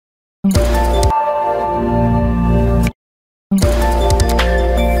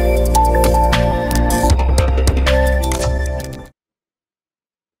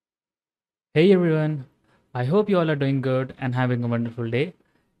Hey everyone, I hope you all are doing good and having a wonderful day.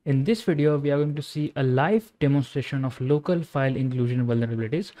 In this video, we are going to see a live demonstration of local file inclusion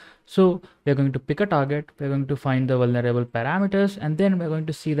vulnerabilities. So we're going to pick a target, we're going to find the vulnerable parameters, and then we're going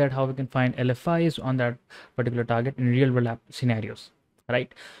to see that how we can find LFIs on that particular target in real world scenarios.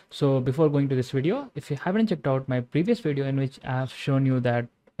 Right. So before going to this video, if you haven't checked out my previous video in which I have shown you that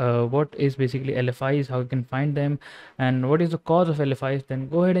what is basically LFIs, how you can find them, and what is the cause of LFIs, then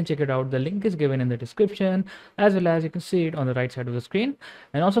go ahead and check it out. The link is given in the description, as well as you can see it on the right side of the screen.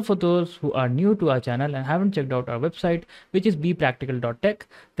 And also for those who are new to our channel and haven't checked out our website, which is bepractical.tech,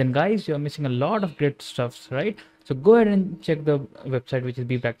 then guys, you're missing a lot of great stuffs, right? So go ahead and check the website, which is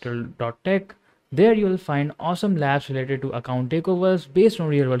bepractical.tech. There you will find awesome labs related to account takeovers based on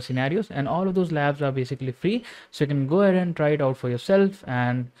real world scenarios, and all of those labs are basically free. So you can go ahead and try it out for yourself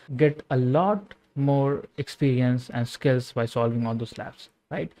and get a lot more experience and skills by solving all those labs,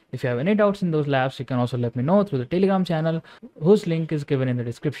 right? If you have any doubts in those labs, you can also let me know through the Telegram channel, whose link is given in the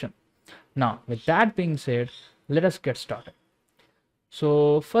description. Now, with that being said, let us get started.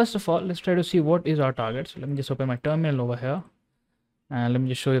 So first of all, let's try to see what is our target. So let me just open my terminal over here and let me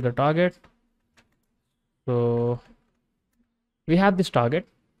just show you the target. So we have this target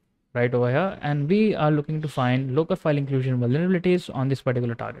right over here, and we are looking to find local file inclusion vulnerabilities on this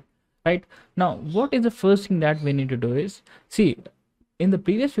particular target. Right now, what is the first thing that we need to do is, see, in the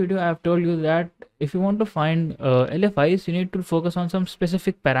previous video I have told you that if you want to find LFIs, you need to focus on some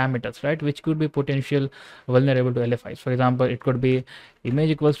specific parameters, right, which could be potential vulnerable to LFIs. For example, it could be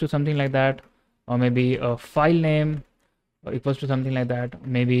image equals to something like that, or maybe a file name equals to something like that.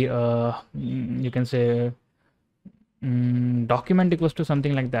 Maybe you can say document equals to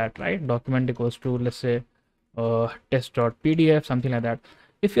something like that, right? Document equals to, let's say, test.pdf, something like that.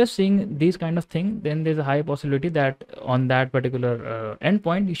 If you're seeing these kind of thing, then there's a high possibility that on that particular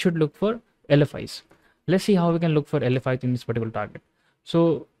endpoint you should look for LFIs. Let's see how we can look for LFIs in this particular target.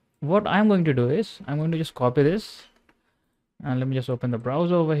 So what I'm going to do is I'm going to just copy this, and let me just open the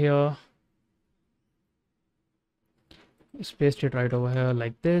browser over here, paste it right over here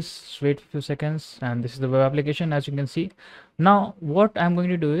like this, wait a few seconds, and this is the web application, as you can see. Now what I'm going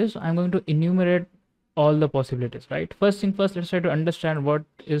to do is I'm going to enumerate all the possibilities, right? First thing first, let's try to understand what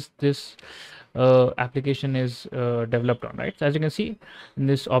is this application is developed on, right? So as you can see, in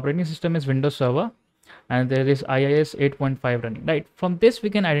this operating system is Windows Server, and there is IIS 8.5 running, right? From this we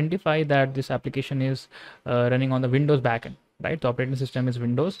can identify that this application is running on the Windows backend, right? The operating system is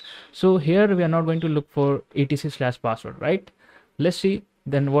Windows. So here we are not going to look for etc/password, right? Let's see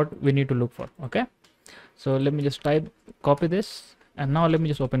then what we need to look for. Okay, so let me just copy this, and now let me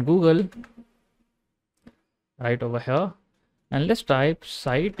just open Google right over here, and let's type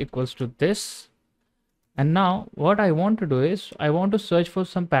site equals to this. And now what I want to do is I want to search for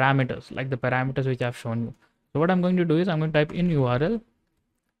some parameters, like the parameters which I've shown you. So what I'm going to do is I'm going to type in URL.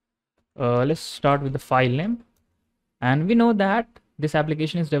 Let's start with the file name, and we know that this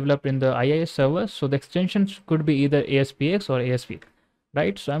application is developed in the IIS server, so the extensions could be either ASPX or ASP,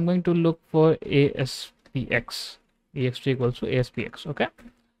 right? So I'm going to look for ASPX, ext equals to ASPX. Okay,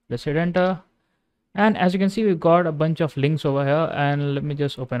 let's hit enter, and as you can see, we've got a bunch of links over here, and let me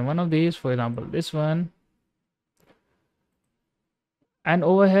just open one of these, for example this one. And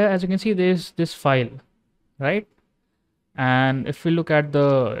over here, as you can see, there's this file, right? And if we look at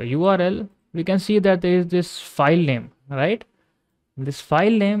the URL, we can see that there is this file name, right? This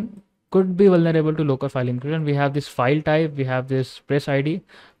file name could be vulnerable to local file inclusion. We have this file type, we have this press ID.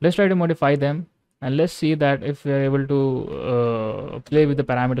 Let's try to modify them, and let's see that if we're able to play with the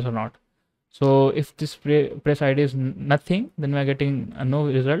parameters or not. So if this press ID is nothing, then we're getting a no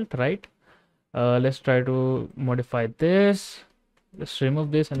result, right? Let's try to modify this. Let's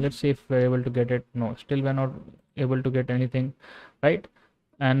remove this, and let's see if we're able to get it. No, still we're not able to get anything, right?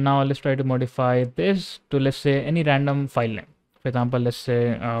 And now let's try to modify this to, let's say, any random file name. For example, let's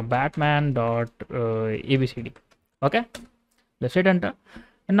say batman.abcd. Okay, let's hit enter,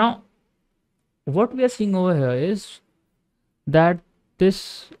 and now what we are seeing over here is that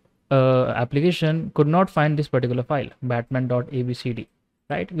this application could not find this particular file, batman.abcd,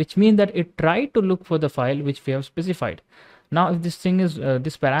 right? Which means that it tried to look for the file which we have specified. Now if this thing is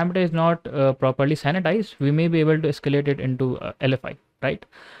this parameter is not properly sanitized, we may be able to escalate it into LFI, right?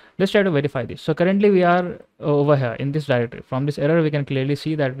 Let's try to verify this. So currently we are over here in this directory. From this error we can clearly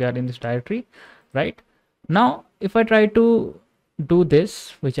see that we are in this directory, right? Now if I try to do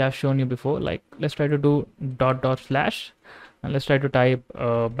this, which I've shown you before, like let's try to do // and let's try to type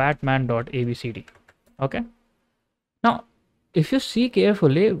batman.abcd. Okay, now if you see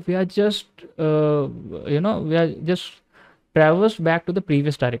carefully, we are just we are just traversed back to the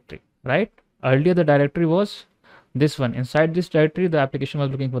previous directory, right? Earlier the directory was this one. Inside this directory the application was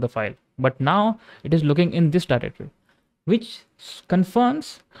looking for the file, but now it is looking in this directory, which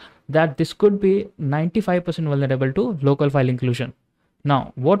confirms that this could be 95% vulnerable to local file inclusion.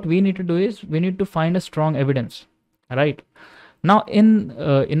 Now what we need to do is we need to find a strong evidence, right? Now in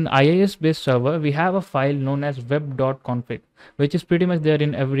IIS based server we have a file known as web.config, which is pretty much there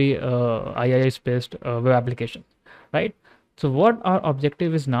in every IIS based web application, right? So what our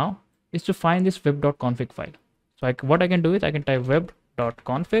objective is now is to find this web.config file. So what I can do is I can type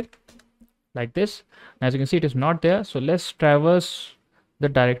web.config like this. And as you can see, it is not there. So let's traverse the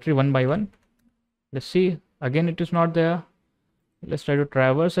directory one by one. Let's see. Again, it is not there. Let's try to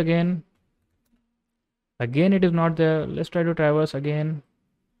traverse again. Again, it is not there. Let's try to traverse again.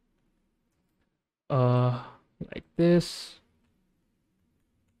 Like this.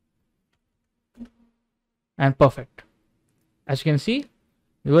 And perfect. As you can see,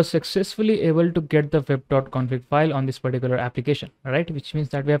 we were successfully able to get the web.config file on this particular application, right? Which means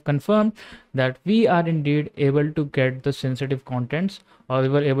that we have confirmed that we are indeed able to get the sensitive contents, or we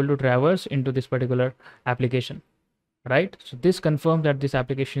were able to traverse into this particular application, right? So this confirms that this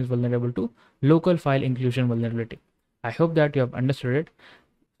application is vulnerable to local file inclusion vulnerability. I hope that you have understood it.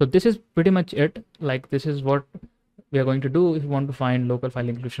 So this is pretty much it. Like, this is what we are going to do if you want to find local file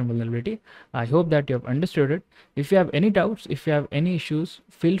inclusion vulnerability. I hope that you have understood it. If you have any doubts, if you have any issues,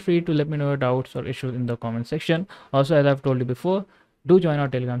 feel free to let me know your doubts or issues in the comment section. Also, as I've told you before, do join our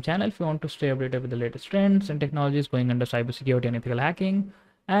Telegram channel if you want to stay updated with the latest trends and technologies going under cybersecurity and ethical hacking.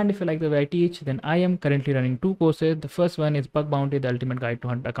 And if you like the way I teach, then I am currently running 2 courses. The first one is Bug Bounty, the ultimate guide to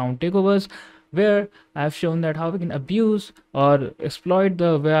hunt account takeovers, where I have shown that how we can abuse or exploit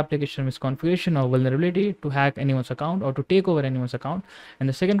the web application misconfiguration or vulnerability to hack anyone's account or to take over anyone's account. And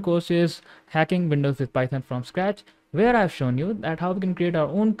the second course is Hacking Windows with Python from Scratch, where I've shown you that how we can create our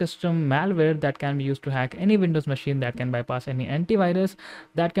own custom malware that can be used to hack any Windows machine, that can bypass any antivirus,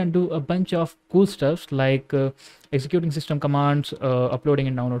 that can do a bunch of cool stuffs like executing system commands, uploading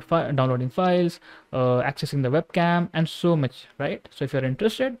and downloading files, accessing the webcam, and so much, right? So if you're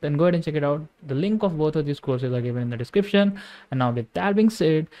interested, then go ahead and check it out. The link of both of these courses are given in the description. And now with that being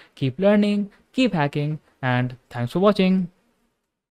said, keep learning, keep hacking, and thanks for watching.